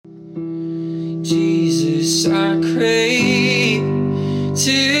Jesus, I crave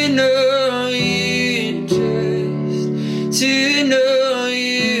to know you, just to know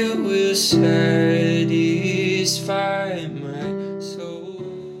you will satisfy my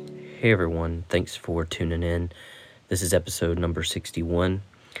soul. Hey everyone, thanks for tuning in. This is episode number 61.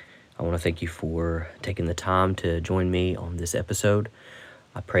 I want to thank you for taking the time to join me on this episode.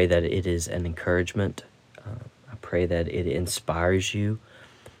 I pray that it is an encouragement. I pray that it inspires you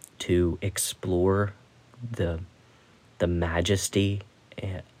to explore the majesty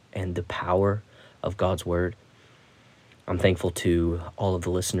and the power of God's Word. I'm thankful to all of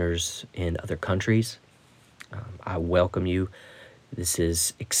the listeners in other countries. I welcome you. This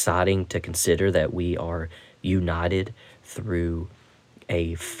is exciting to consider that we are united through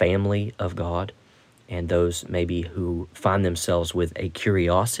a family of God, and those maybe who find themselves with a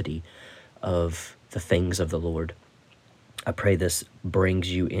curiosity of the things of the Lord. I pray this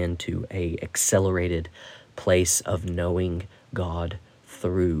brings you into an accelerated place of knowing God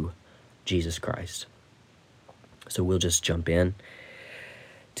through Jesus Christ. So we'll just jump in.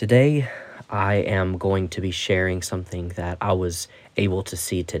 Today, I am going to be sharing something that I was able to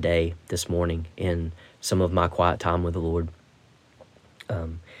see this morning, in some of my quiet time with the Lord.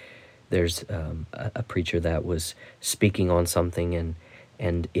 There's a preacher that was speaking on something,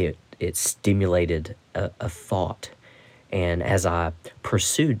 and it stimulated a thought. And as I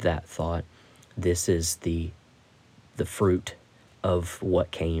pursued that thought, this is the fruit of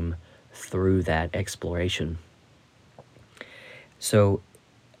what came through that exploration. So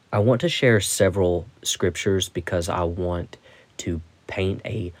I want to share several scriptures because I want to paint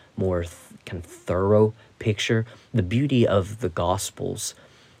a more kind of thorough picture. The beauty of the Gospels,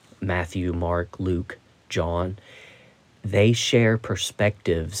 Matthew, Mark, Luke, John, they share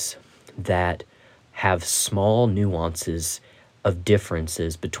perspectives that have small nuances of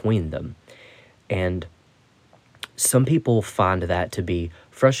differences between them. And some people find that to be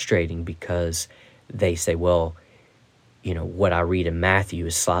frustrating because they say, well, what I read in Matthew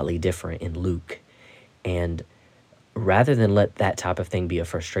is slightly different in Luke. And rather than let that type of thing be a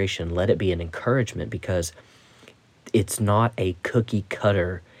frustration, let it be an encouragement, because it's not a cookie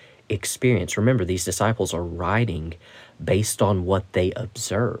cutter experience. Remember, these disciples are writing based on what they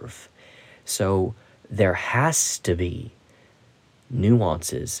observe. So there has to be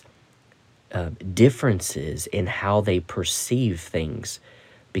nuances, differences in how they perceive things,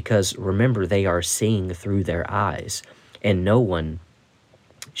 because remember, they are seeing through their eyes, and no one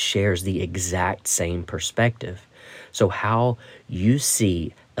shares the exact same perspective. So how you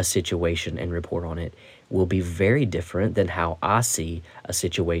see a situation and report on it will be very different than how I see a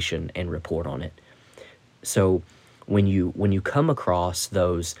situation and report on it. So when you come across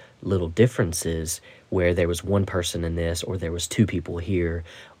those little differences where there was one person in this, or there was two people here,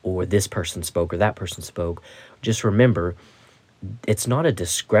 or this person spoke or that person spoke, just remember, it's not a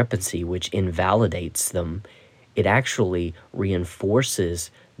discrepancy which invalidates them. It actually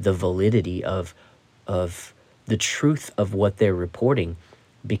reinforces the validity of the truth of what they're reporting,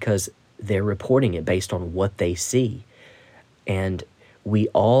 because they're reporting it based on what they see. And we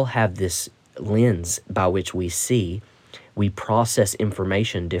all have this lens by which we see. We process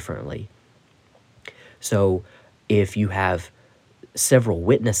information differently. So if you have several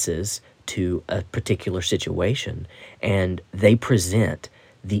witnesses to a particular situation and they present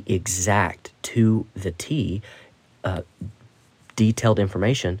the exact, to the T, detailed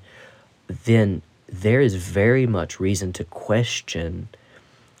information, then there is very much reason to question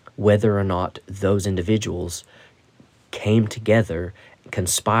whether or not those individuals came together,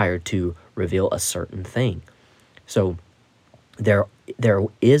 conspired to reveal a certain thing. So there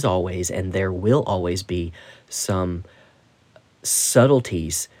is always, and there will always be, some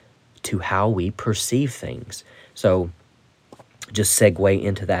subtleties to how we perceive things. So just segue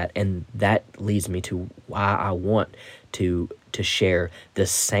into that, and that leads me to why I want to share the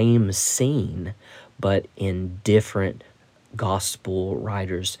same scene but in different gospel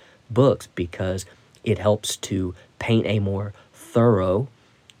writers' books, because it helps to paint a more thorough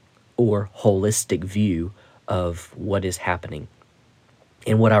or holistic view of what is happening.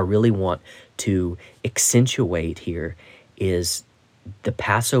 And what I really want to accentuate here is the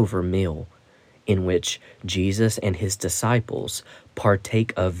Passover meal, in which Jesus and his disciples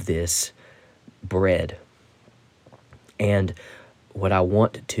partake of this bread. And what I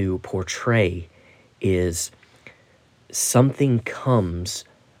want to portray is something comes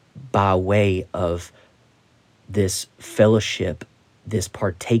by way of this fellowship, this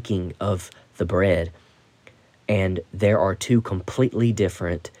partaking of the bread, and there are two completely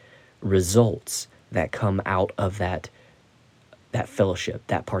different results that come out of that fellowship,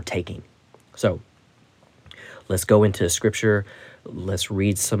 that partaking. So let's go into Scripture. Let's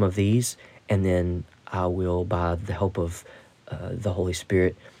read some of these, and then I will, by the help of the Holy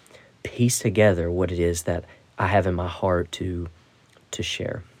Spirit, piece together what it is that I have in my heart to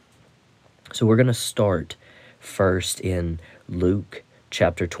share. So we're going to start first in Luke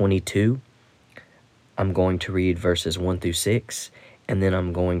chapter 22. I'm going to read verses 1 through 6, and then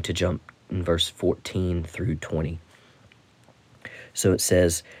I'm going to jump in verse 14 through 20. So it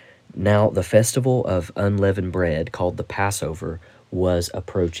says, "Now the festival of unleavened bread, called the Passover, was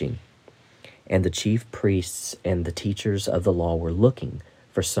approaching, and the chief priests and the teachers of the law were looking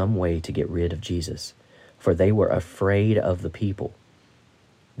for some way to get rid of Jesus, for they were afraid of the people.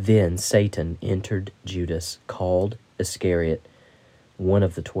 Then Satan entered Judas, called Iscariot, one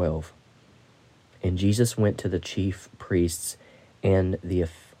of the 12. And Jesus went to the chief priests and the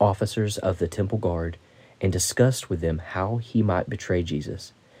officers of the temple guard and discussed with them how he might betray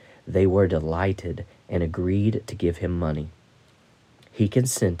Jesus. They were delighted and agreed to give him money. He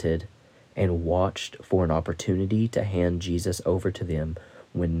consented and watched for an opportunity to hand Jesus over to them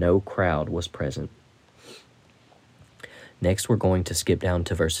when no crowd was present." Next, we're going to skip down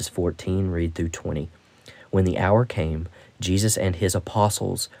to verses 14, read through 20. "When the hour came, Jesus and his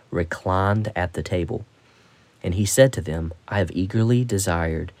apostles reclined at the table. And he said to them, 'I have eagerly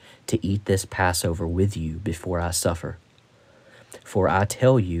desired to eat this Passover with you before I suffer. For I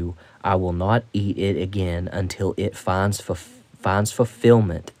tell you, I will not eat it again until it finds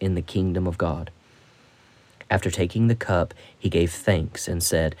fulfillment in the kingdom of God.' After taking the cup, he gave thanks and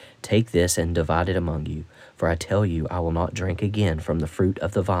said, 'Take this and divide it among you. For I tell you, I will not drink again from the fruit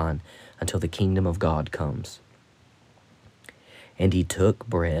of the vine until the kingdom of God comes.' And he took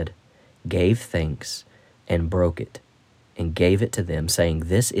bread, gave thanks, and broke it, and gave it to them, saying,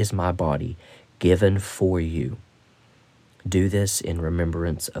 'This is my body, given for you. Do this in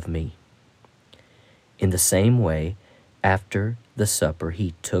remembrance of me.' In the same way, after the supper,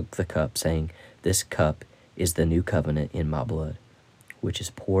 he took the cup, saying, 'This cup is the new covenant in my blood, which is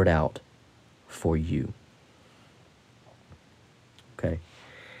poured out for you.'" Okay.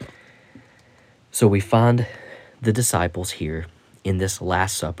 So we find the disciples here in this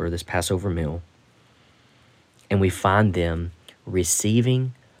Last Supper, this Passover meal, and we find them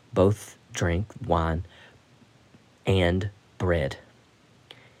receiving both drink, wine, and bread.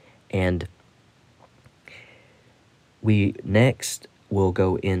 And we next will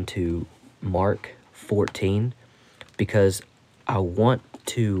go into Mark 14, because I want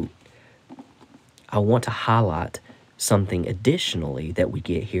to highlight something additionally that we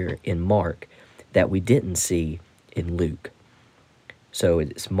get here in Mark that we didn't see in Luke. So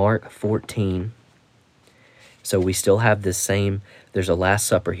it's Mark 14. So we still have this same, there's a Last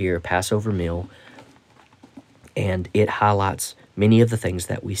Supper here, Passover meal, and it highlights many of the things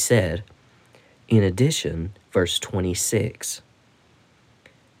that we said. In addition, verse 26,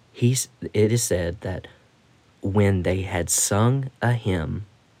 it is said that when they had sung a hymn,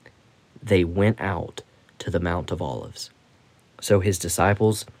 they went out to the Mount of Olives. So his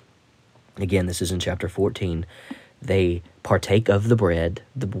disciples, again, this is in chapter 14, they partake of the bread,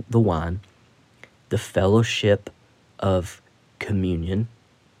 the wine, the fellowship of communion,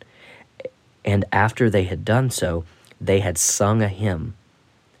 and after they had done so, they had sung a hymn.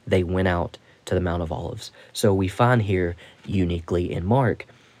 They went out to the Mount of Olives. So we find here uniquely in Mark,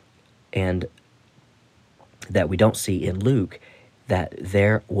 and that we don't see in Luke, that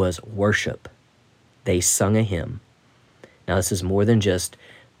there was worship. They sung a hymn. Now, this is more than just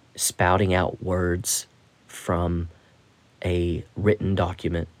spouting out words from a written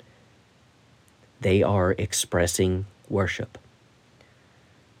document. They are expressing worship.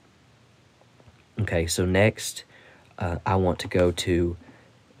 Okay, so next, I want to go to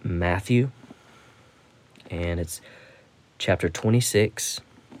Matthew, and it's chapter 26,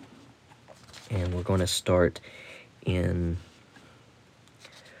 and we're going to start in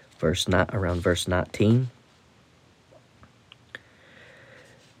around verse 19.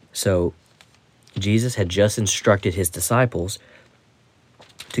 So Jesus had just instructed his disciples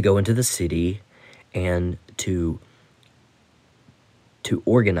to go into the city and to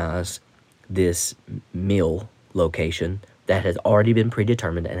organize this meal location that had already been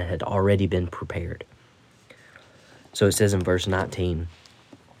predetermined and had already been prepared. So it says in verse 19,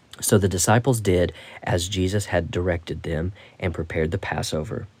 "So the disciples did as Jesus had directed them and prepared the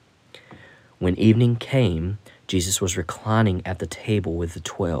Passover. When evening came, Jesus was reclining at the table with the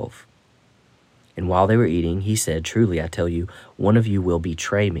 12. And while they were eating, he said, 'Truly, I tell you, one of you will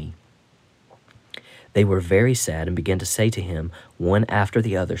betray me.' They were very sad and began to say to him, one after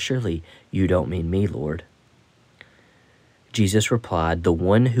the other, 'Surely you don't mean me, Lord.' Jesus replied, "The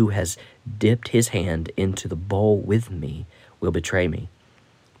one who has dipped his hand into the bowl with me will betray me.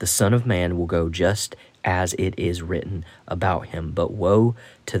 The Son of Man will go just as it is written about him, but woe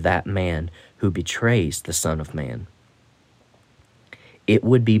to that man who betrays the Son of Man. It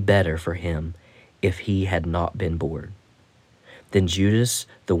would be better for him if he had not been born." Then Judas,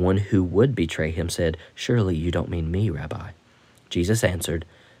 the one who would betray him, said, "Surely you don't mean me, Rabbi." Jesus answered,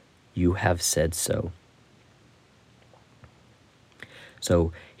 "You have said so."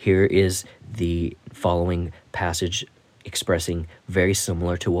 So here is the following passage expressing very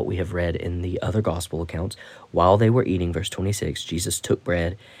similar to what we have read in the other gospel accounts. While they were eating, verse 26, Jesus took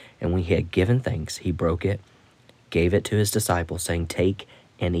bread, and when he had given thanks, he broke it, gave it to his disciples, saying, "Take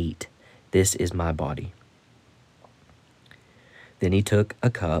and eat. This is my body." Then he took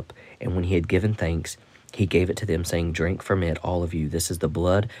a cup, and when he had given thanks, he gave it to them, saying, "Drink from it, all of you. This is the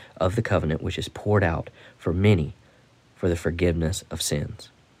blood of the covenant, which is poured out for many for the forgiveness of sins."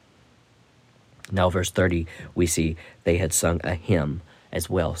 Now, verse 30, we see they had sung a hymn as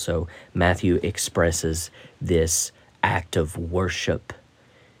well. So Matthew expresses this act of worship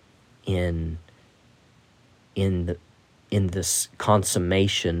in this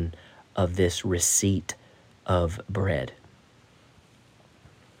consummation of this receipt of bread.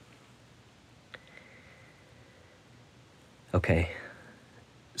 Okay,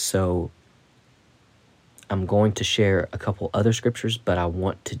 so I'm going to share a couple other scriptures, but I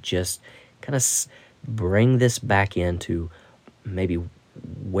want to just kind of bring this back into maybe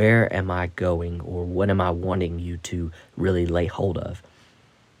where am I going, or what am I wanting you to really lay hold of.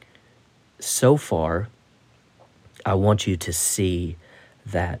 So far, I want you to see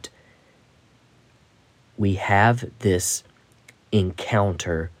that we have this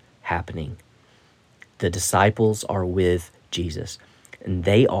encounter happening. The disciples are with Jesus, and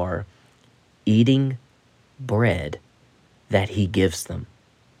they are eating bread that he gives them.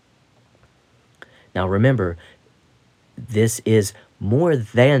 Now remember, this is more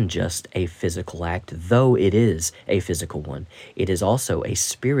than just a physical act, though it is a physical one. It is also a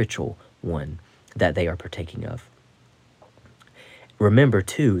spiritual one that they are partaking of. Remember,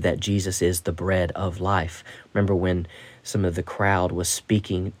 too, that Jesus is the bread of life. Remember when some of the crowd was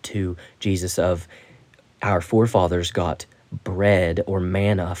speaking to Jesus of, our forefathers got bread or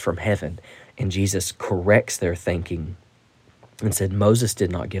manna from heaven, and Jesus corrects their thinking and said, Moses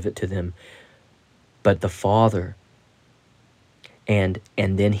did not give it to them, but the Father. And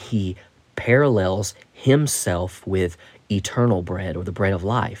then he parallels himself with eternal bread, or the bread of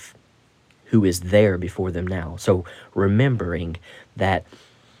life, who is there before them now. So remembering that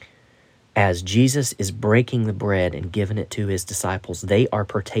as Jesus is breaking the bread and giving it to his disciples, they are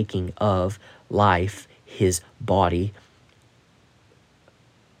partaking of life, his body,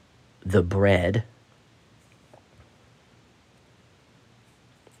 the bread.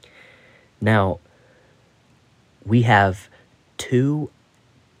 Now, we have two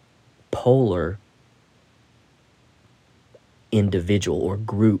polar individual or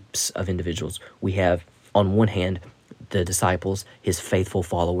groups of individuals. We have, on one hand, the disciples, his faithful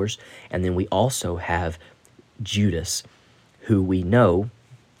followers, and then we also have Judas, who we know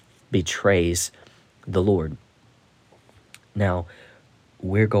betrays the Lord. Now,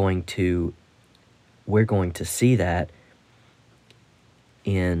 we're going to see that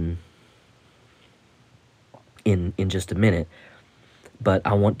in just a minute, but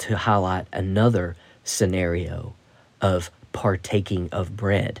I want to highlight another scenario of partaking of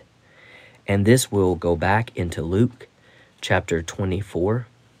bread. And this will go back into Luke chapter 24,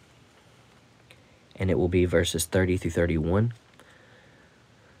 and it will be verses 30 through 31.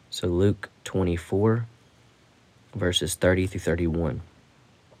 So Luke 24, verses 30 through 31.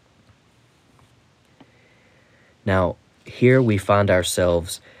 Now, here we find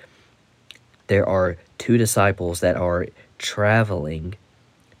ourselves, there are two disciples that are traveling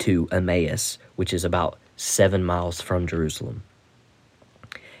to Emmaus, which is about 7 miles from Jerusalem.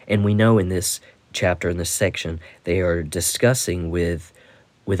 And we know in this chapter, in this section, they are discussing with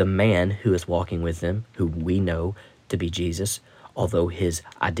a man who is walking with them, who we know to be Jesus. Although his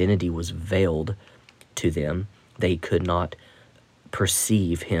identity was veiled to them, they could not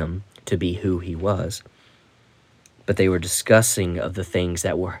perceive him to be who he was. But they were discussing of the things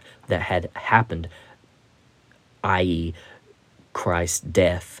that had happened, i.e., Christ's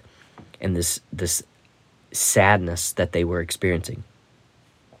death, and this sadness that they were experiencing.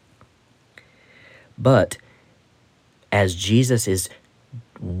 But as Jesus is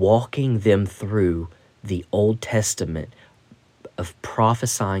walking them through the Old Testament of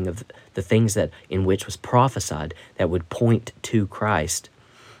prophesying of the things that in which was prophesied that would point to Christ,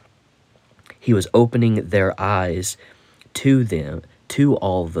 he was opening their eyes to them, to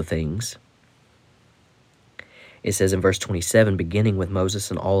all the things. It says in verse 27, beginning with Moses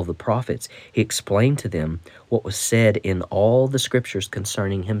and all of the prophets, he explained to them what was said in all the scriptures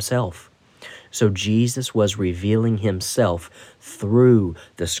concerning himself. So Jesus was revealing himself through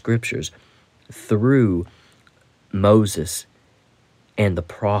the scriptures, through Moses and the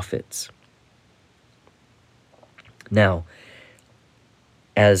prophets. Now,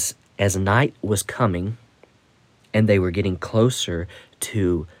 as night was coming and they were getting closer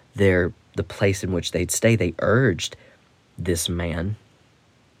to the place in which they'd stay, they urged this man,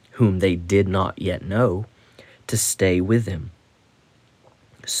 whom they did not yet know, to stay with them.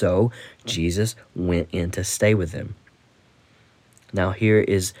 So Jesus went in to stay with them. Now here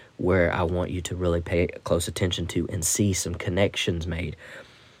is where I want you to really pay close attention to and see some connections made.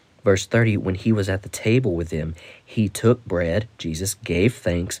 Verse 30, when he was at the table with them, he took bread, Jesus gave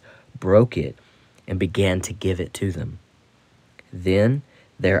thanks, broke it, and began to give it to them. Then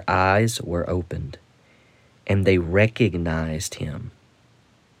their eyes were opened, and they recognized him,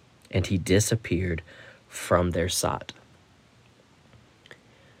 and he disappeared from their sight.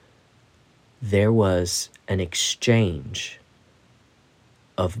 There was an exchange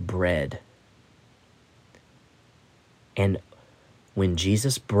of bread. And when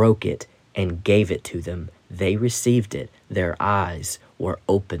Jesus broke it and gave it to them, they received it. Their eyes were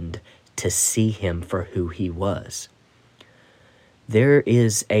opened to see him for who he was. There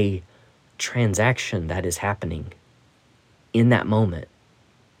is a transaction that is happening in that moment,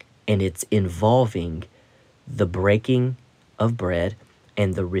 and it's involving the breaking of bread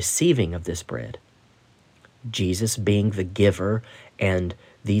and the receiving of this bread. Jesus being the giver and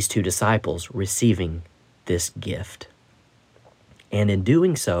these two disciples receiving this gift. And in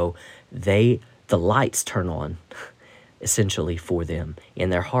doing so, the lights turn on, essentially, for them in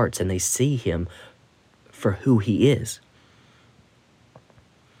their hearts, and they see him for who he is.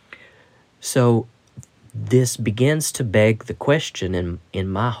 So this begins to beg the question in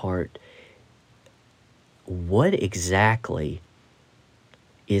my heart, what exactly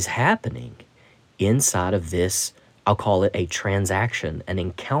is happening inside of this? I'll call it a transaction, an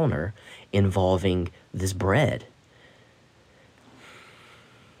encounter involving this bread.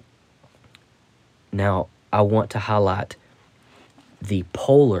 Now, I want to highlight the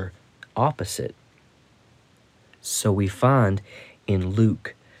polar opposite. So we find in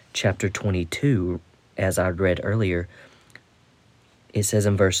Luke chapter 22, as I read earlier, it says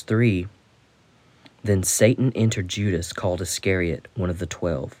in verse 3, then Satan entered Judas, called Iscariot, one of the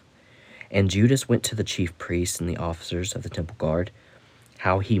 12. And Judas went to the chief priests and the officers of the temple guard,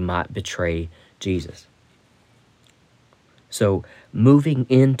 how he might betray Jesus. So, moving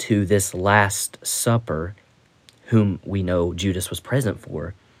into this Last Supper, whom we know Judas was present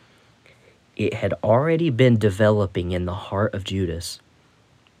for, it had already been developing in the heart of Judas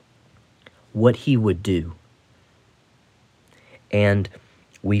what he would do. And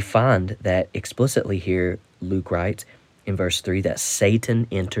we find that explicitly here, Luke writes in verse 3 that Satan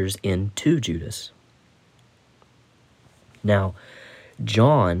enters into Judas. Now,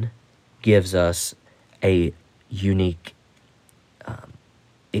 John gives us a unique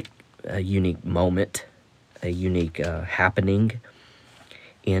moment, a unique happening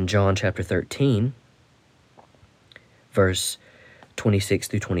in John chapter 13, verse 26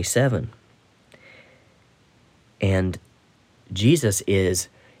 through 27. And Jesus is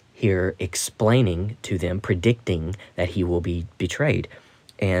here explaining to them, predicting that he will be betrayed.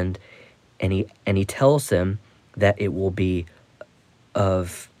 And he tells them that it will be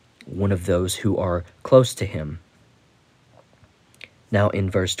of one of those who are close to him. Now in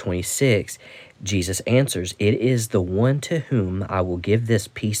verse 26, Jesus answers, it is the one to whom I will give this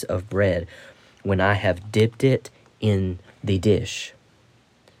piece of bread when I have dipped it in the dish.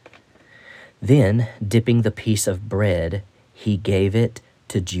 Then, dipping the piece of bread, he gave it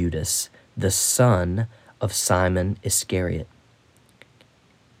to Judas, the son of Simon Iscariot.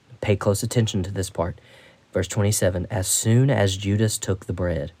 Pay close attention to this part. Verse 27, as soon as Judas took the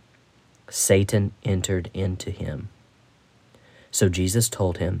bread, Satan entered into him. So Jesus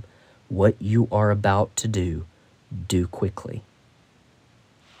told him, what you are about to do, do quickly.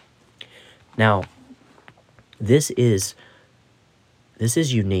 Now, this is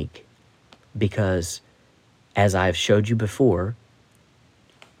unique because, as I've showed you before,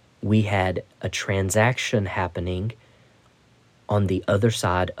 we had a transaction happening on the other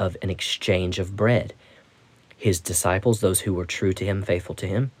side of an exchange of bread. His disciples, those who were true to him, faithful to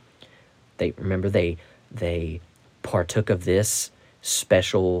him, they partook of this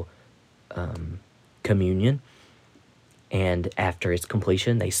special communion, and after its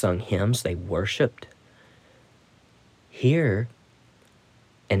completion, they sung hymns, they worshiped. Here,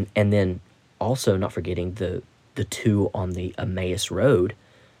 and then also not forgetting the two on the Emmaus Road,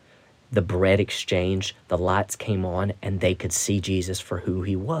 the bread exchange, the lights came on, and they could see Jesus for who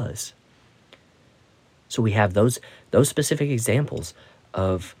he was. So we have those specific examples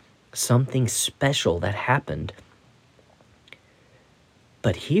of something special that happened.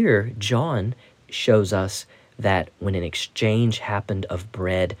 But here, John shows us that when an exchange happened of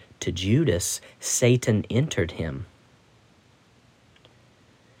bread to Judas, Satan entered him.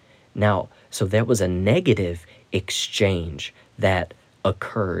 Now, so that was a negative exchange that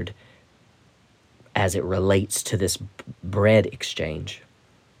occurred as it relates to this bread exchange.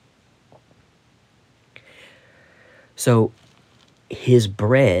 So his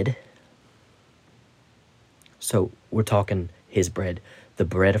bread, so we're talking his bread, the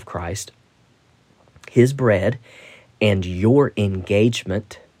bread of Christ, his bread and your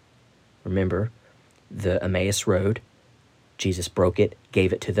engagement. Remember the Emmaus Road, Jesus broke it,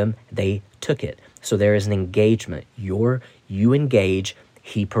 gave it to them, they took it. So there is an engagement. You engage,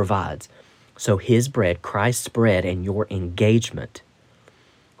 he provides. So his bread, Christ's bread, and your engagement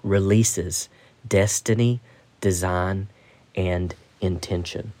releases destiny, design, and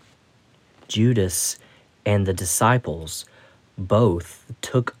intention. Judas and the disciples both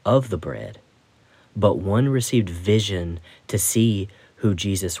took of the bread, but one received vision to see who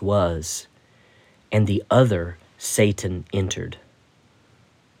Jesus was, and the other Satan entered.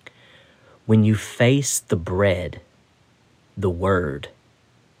 When you face the bread, the word,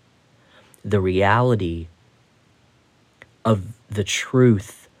 the reality of the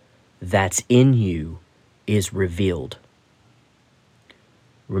truth that's in you is revealed.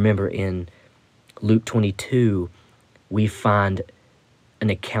 Remember in Luke 22, we find an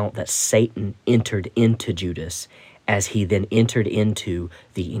account that Satan entered into Judas as he then entered into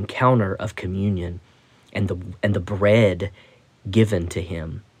the encounter of communion and the bread given to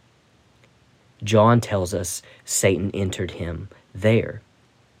him. John tells us Satan entered him there.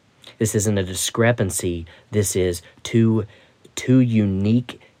 This isn't a discrepancy. This is two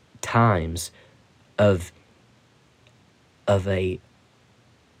unique times of a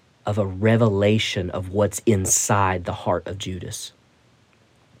revelation of what's inside the heart of Judas.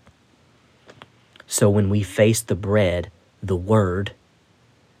 So when we face the bread, the word,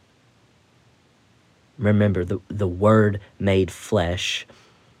 remember the word made flesh.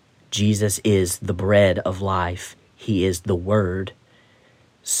 Jesus is the bread of life. He is the word.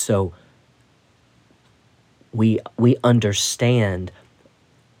 So we understand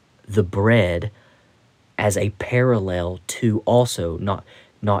the bread as a parallel to also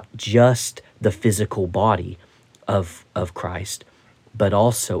not just the physical body of Christ, but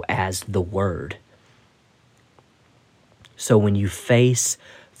also as the word. So when you face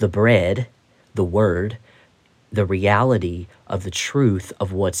the bread, the word, the reality of the truth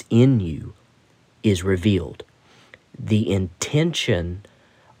of what's in you is revealed. The intention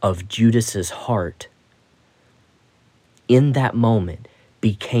of Judas's heart in that moment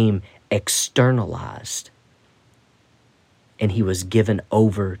became externalized, and he was given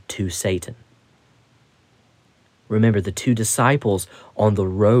over to Satan. Remember, the two disciples on the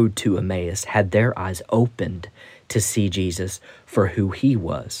road to Emmaus had their eyes opened to see Jesus for who he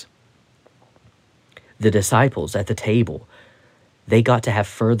was. The disciples at the table, they got to have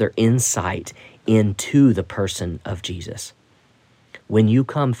further insight into the person of Jesus. When you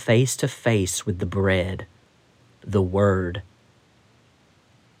come face to face with the bread, the word,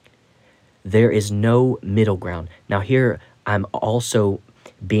 there is no middle ground. Now here, I'm also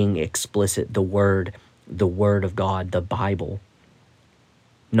being explicit, the word of God, the Bible,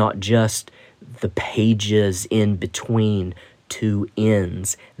 not just the pages in between two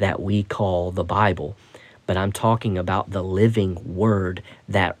ends that we call the Bible, but I'm talking about the living word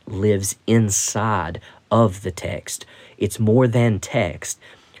that lives inside of the text. It's more than text.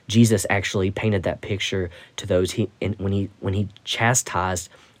 Jesus actually painted that picture to those when he chastised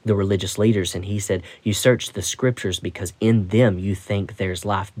the religious leaders, and he said, you search the scriptures because in them you think there's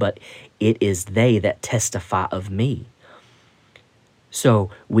life, but it is they that testify of me. So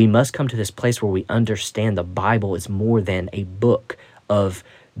we must come to this place where we understand the Bible is more than a book of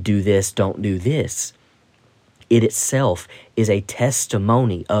do this, don't do this. It itself is a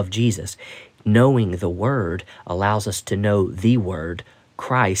testimony of Jesus. Knowing the Word allows us to know the Word,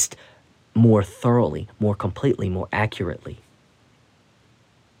 Christ, more thoroughly, more completely, more accurately.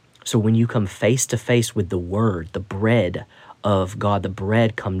 So when you come face to face with the Word, the bread of God, the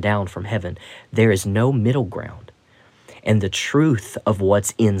bread come down from heaven, there is no middle ground. And the truth of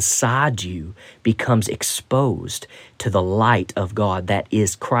what's inside you becomes exposed to the light of God that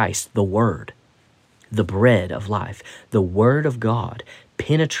is Christ, the Word. the bread of life. The Word of God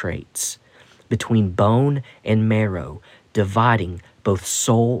penetrates between bone and marrow, dividing both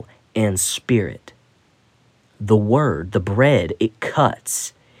soul and spirit. The Word, the bread, it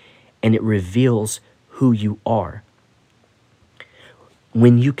cuts and it reveals who you are.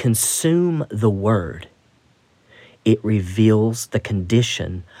 When you consume the Word, it reveals the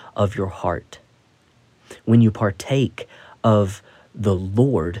condition of your heart. When you partake of the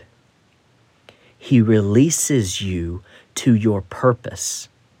Lord, He releases you to your purpose,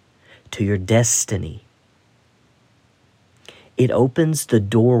 to your destiny. It opens the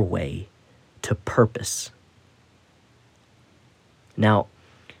doorway to purpose. Now,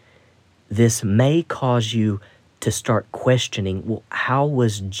 this may cause you to start questioning, well, how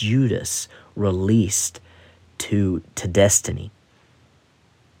was Judas released to destiny?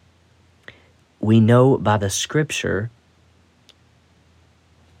 We know by the scripture,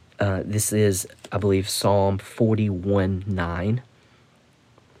 this is, I believe, Psalm 41:9,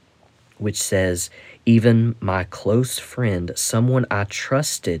 which says, even my close friend, someone I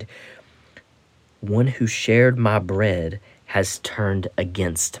trusted, one who shared my bread, has turned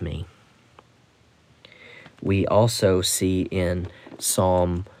against me. We also see in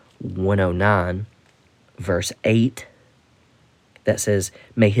Psalm 109, verse 8, that says,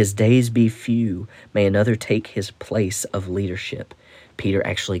 may his days be few, may another take his place of leadership. Peter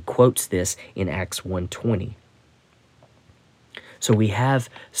actually quotes this in Acts 1:20. So we have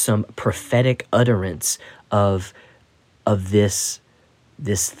some prophetic utterance of this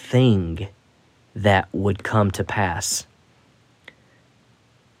thing that would come to pass.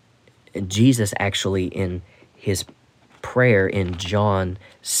 And Jesus actually, in his prayer in John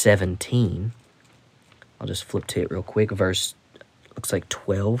 17, I'll just flip to it real quick, verse, looks like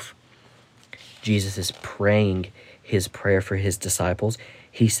 12. Jesus is praying his prayer for his disciples.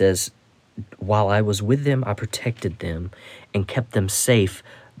 He says, while I was with them, I protected them and kept them safe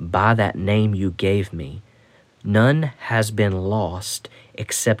by that name you gave me. None has been lost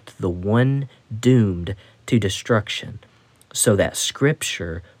except the one doomed to destruction, so that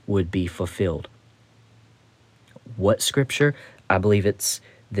scripture would be fulfilled. What scripture? I believe it's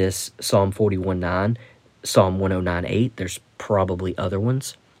this Psalm 41:9, Psalm 109:8. There's probably other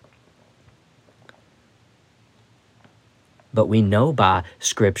ones. But we know by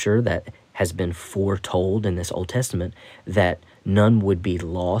scripture that has been foretold in this Old Testament that none would be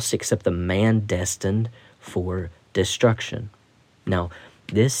lost except the man destined for destruction. Now,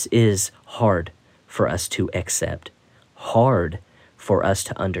 this is hard for us to accept, hard for us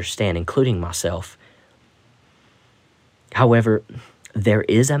to understand, including myself. However, there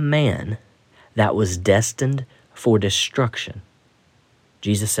is a man that was destined for destruction.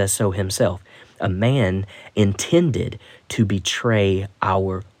 Jesus says so himself. A man intended to betray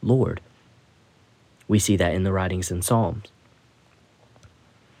our Lord. We see that in the writings in Psalms.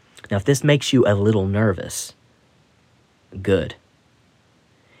 Now, if this makes you a little nervous, good.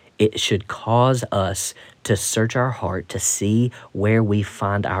 It should cause us to search our heart to see where we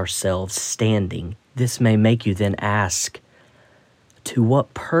find ourselves standing. This may make you then ask, to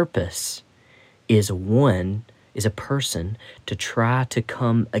what purpose is a person to try to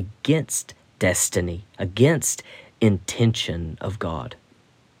come against destiny, against intention of God?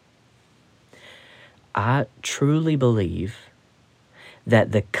 I truly believe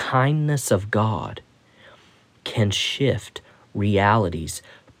that the kindness of God can shift realities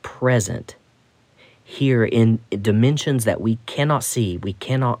present here in dimensions that we cannot see, we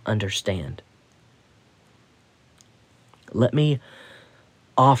cannot understand. Let me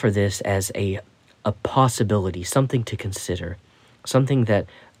offer this as a possibility, something to consider, something that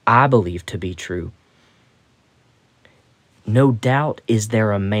I believe to be true. No doubt is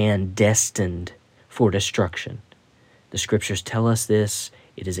there a man destined for destruction. The scriptures tell us this,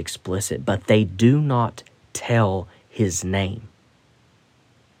 it is explicit, but they do not tell his name.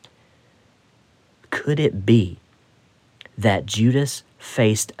 Could it be that Judas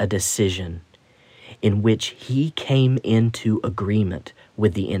faced a decision in which he came into agreement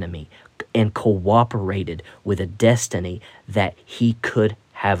with the enemy and cooperated with a destiny that he could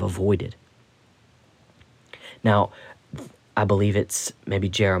have avoided? Now, I believe it's maybe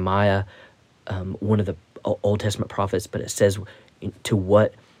Jeremiah, one of the Old Testament prophets, but it says, to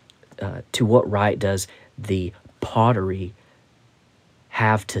what right does the pottery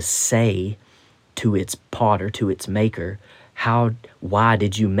have to say to its potter, to its maker, why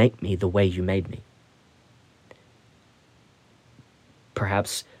did you make me the way you made me?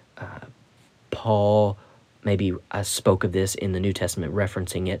 Perhaps Paul, maybe I spoke of this in the New Testament,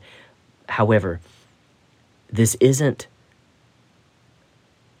 referencing it. However, this isn't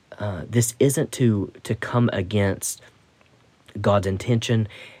this isn't to come against God's intention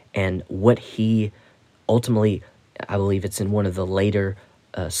and what he ultimately, I believe it's in one of the later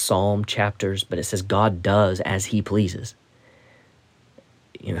Psalm chapters, but it says God does as he pleases.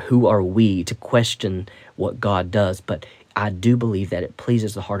 Who are we to question what God does? But I do believe that it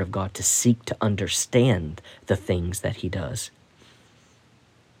pleases the heart of God to seek to understand the things that he does.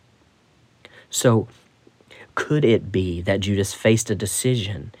 So, could it be that Judas faced a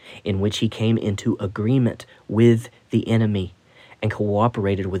decision in which he came into agreement with the enemy and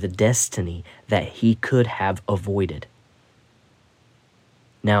cooperated with a destiny that he could have avoided?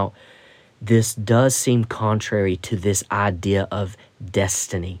 Now, this does seem contrary to this idea of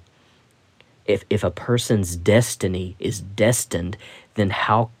destiny. If a person's destiny is destined, then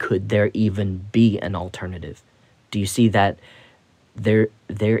how could there even be an alternative? Do you see that there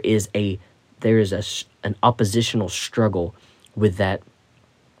is an oppositional struggle with that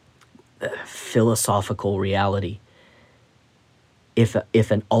philosophical reality?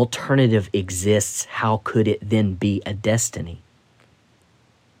 If an alternative exists, how could it then be a destiny?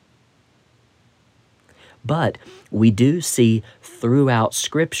 But we do see throughout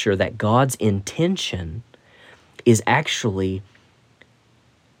Scripture that God's intention is actually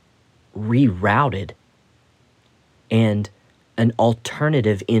rerouted, and an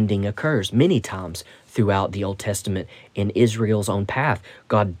alternative ending occurs many times throughout the Old Testament. In Israel's own path,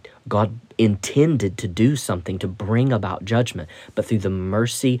 God intended to do something to bring about judgment, but through the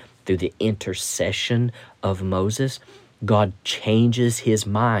mercy, through the intercession of Moses, God changes his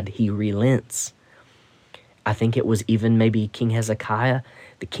mind. He relents. I think it was even maybe King Hezekiah,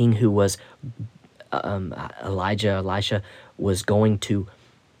 the king who was Elisha was going to,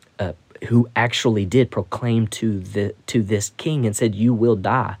 who actually did proclaim to this king and said, "You will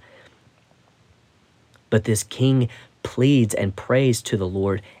die." But this king pleads and prays to the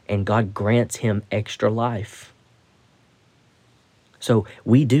Lord, and God grants him extra life. So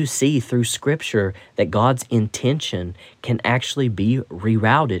we do see through Scripture that God's intention can actually be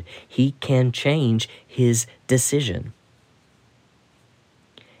rerouted. He can change his decision.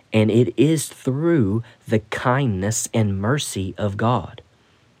 And it is through the kindness and mercy of God.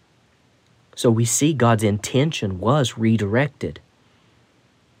 So we see God's intention was redirected.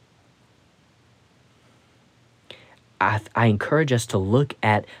 I encourage us to look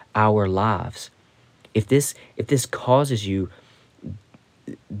at our lives. If this causes you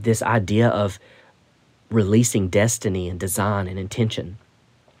this idea of releasing destiny and design and intention,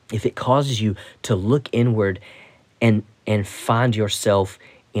 if it causes you to look inward and find yourself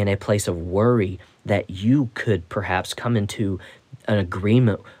in a place of worry that you could perhaps come into an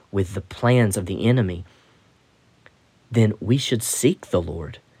agreement with the plans of the enemy, then we should seek the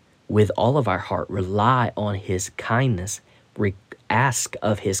Lord with all of our heart, rely on his kindness, ask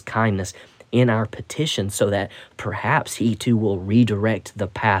of his kindness in our petition, so that perhaps he too will redirect the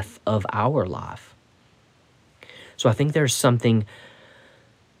path of our life. So I think there's something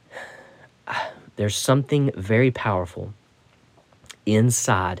very powerful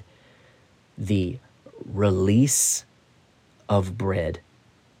inside the release of bread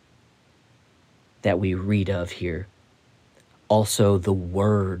that we read of here. Also the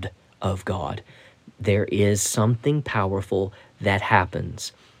Word of God. There is something powerful that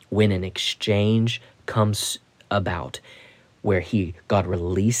happens when an exchange comes about, where God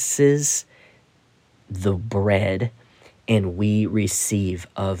releases the bread and we receive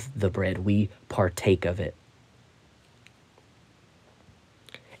of the bread. We partake of it.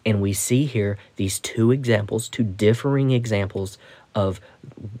 And we see here these two differing examples of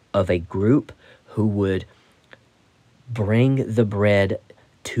a group who would bring the bread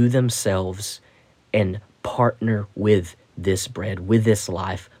to themselves and partner with this bread, with this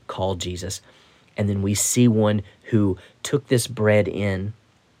life called Jesus. And then we see one who took this bread in,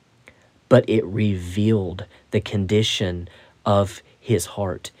 but it revealed the condition of his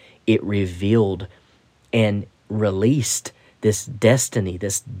heart. It revealed and released this destiny,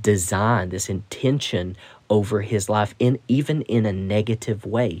 this design, this intention over his life, even in a negative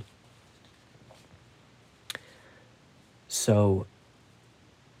way. So,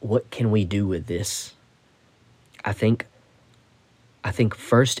 what can we do with this? I think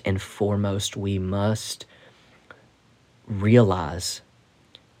first and foremost, we must realize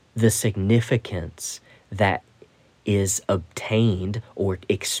the significance that is obtained or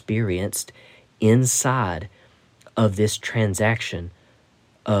experienced inside of this transaction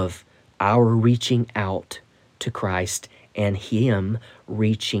of our reaching out to Christ and him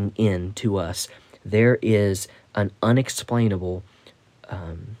reaching in to us. There is an unexplainable,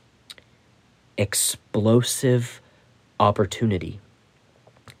 explosive opportunity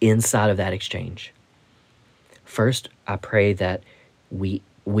inside of that exchange. First, I pray that we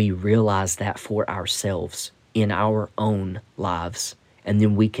realize that for ourselves in our own lives, and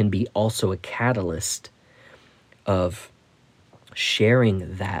then we can be also a catalyst of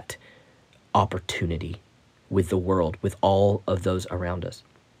sharing that opportunity with the world, with all of those around us.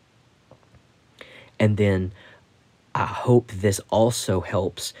 And then I hope this also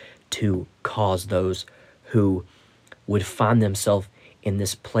helps to cause those who would find themselves in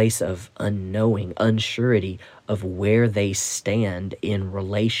this place of unknowing, unsurety of where they stand in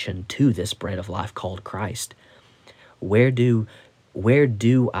relation to this bread of life called Christ. Where do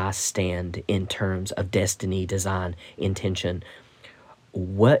I stand in terms of destiny, design, intention?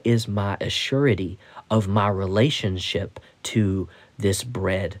 What is my assurity of my relationship to this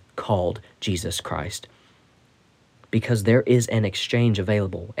bread called Jesus Christ? Because there is an exchange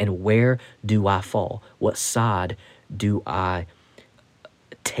available. And where do I fall? What side do I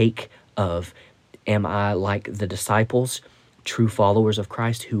take of? Am I like the disciples, true followers of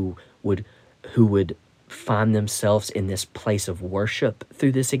Christ, who would find themselves in this place of worship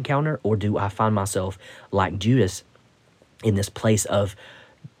through this encounter? Or do I find myself like Judas in this place of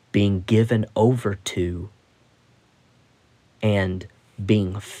being given over to and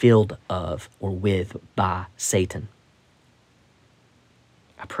being filled of or with by Satan?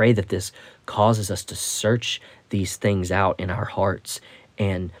 I pray that this causes us to search these things out in our hearts,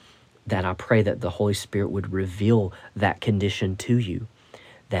 and that I pray that the Holy Spirit would reveal that condition to you,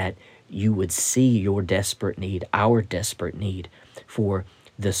 that you would see your desperate need, our desperate need for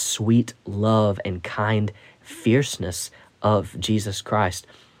the sweet love and kind fierceness of Jesus Christ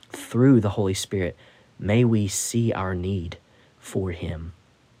through the Holy Spirit. May we see our need for Him,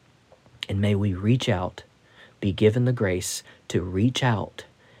 and may we reach out, be given the grace to reach out,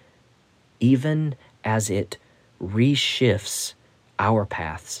 even as it reshifts our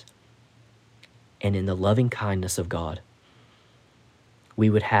paths. And in the loving kindness of God, we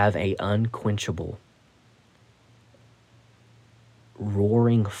would have a unquenchable,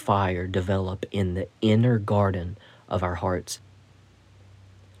 roaring fire develop in the inner garden of our hearts,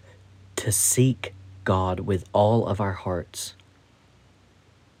 to seek God with all of our hearts,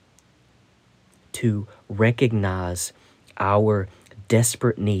 to recognize our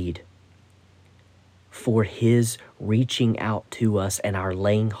desperate need for His reaching out to us and our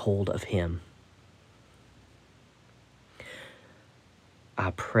laying hold of Him.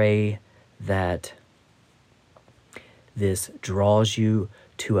 I pray that this draws you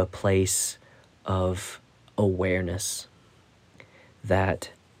to a place of awareness, that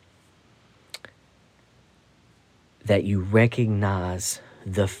you recognize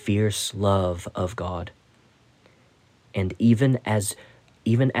the fierce love of God. And even as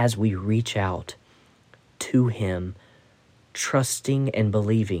we reach out to Him, trusting and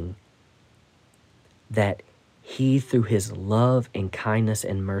believing that He, through His love and kindness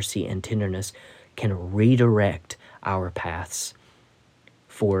and mercy and tenderness, can redirect our paths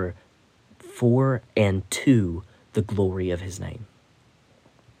for and to the glory of His name.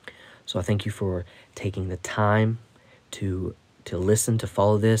 So I thank you for taking the time to listen, to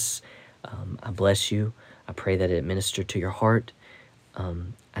follow this. I bless you. I pray that it ministered to your heart,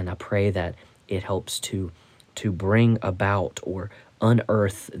 and I pray that it helps to bring about or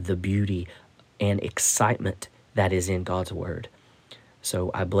unearth the beauty and excitement that is in God's Word. So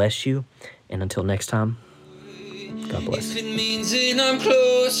I bless you, and until next time, God bless. If it means that I'm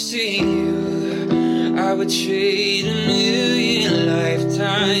close to you, I would trade 1,000,000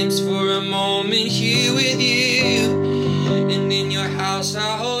 lifetimes for a moment here with you.